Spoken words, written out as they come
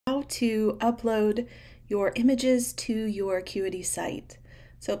to upload your images to your Acuity site.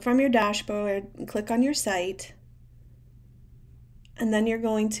 So from your dashboard, click on your site, and then you're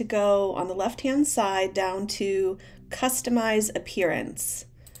going to go on the left-hand side down to Customize Appearance.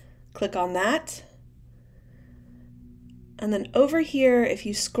 Click on that. And then over here, if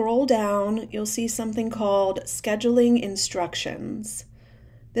you scroll down, you'll see something called Scheduling Instructions.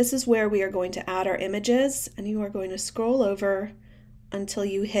 This is where we are going to add our images, and you are going to scroll over until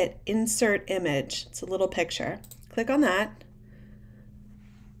you hit Insert Image. It's a little picture. Click on that.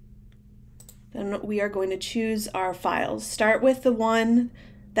 Then we are going to choose our files. Start with the one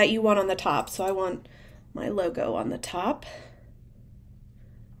that you want on the top. So I want my logo on the top.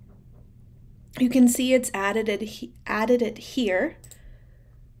 You can see it's added it here.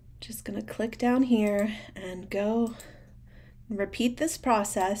 Just going to click down here and go and repeat this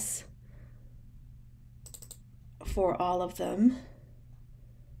process for all of them.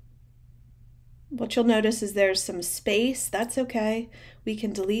 What you'll notice is there's some space. That's okay. We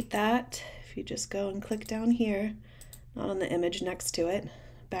can delete that if you just go and click down here, not on the image next to it.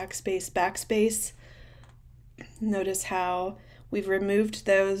 Backspace, backspace. Notice how we've removed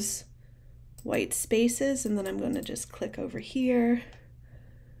those white spaces, and then I'm going to just click over here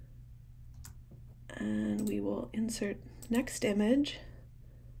and we will insert next image.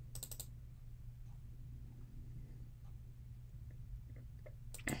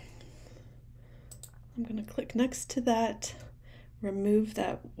 I'm going to click next to that, remove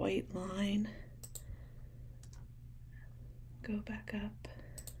that white line, go back up.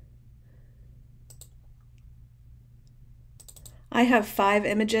 I have 5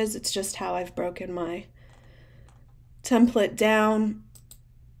 images. It's just how I've broken my template down.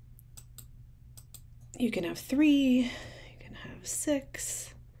 You can have 3, you can have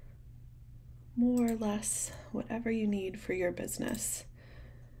 6, more or less, whatever you need for your business.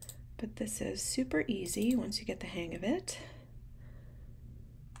 But this is super easy once you get the hang of it.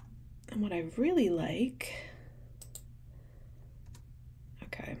 And what I really like,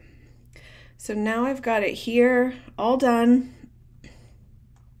 okay, so now I've got it here, all done.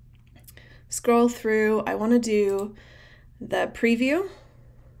 Scroll through, I want to do the preview.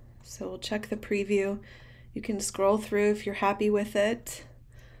 So we'll check the preview. You can scroll through if you're happy with it.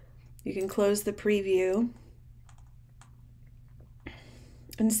 You can close the preview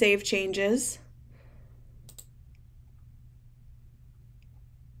and save changes.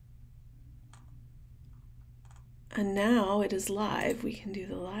 And now it is live. We can do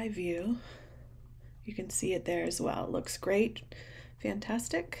the live view. You can see it there as well. It looks great.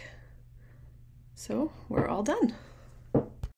 Fantastic. So we're all done.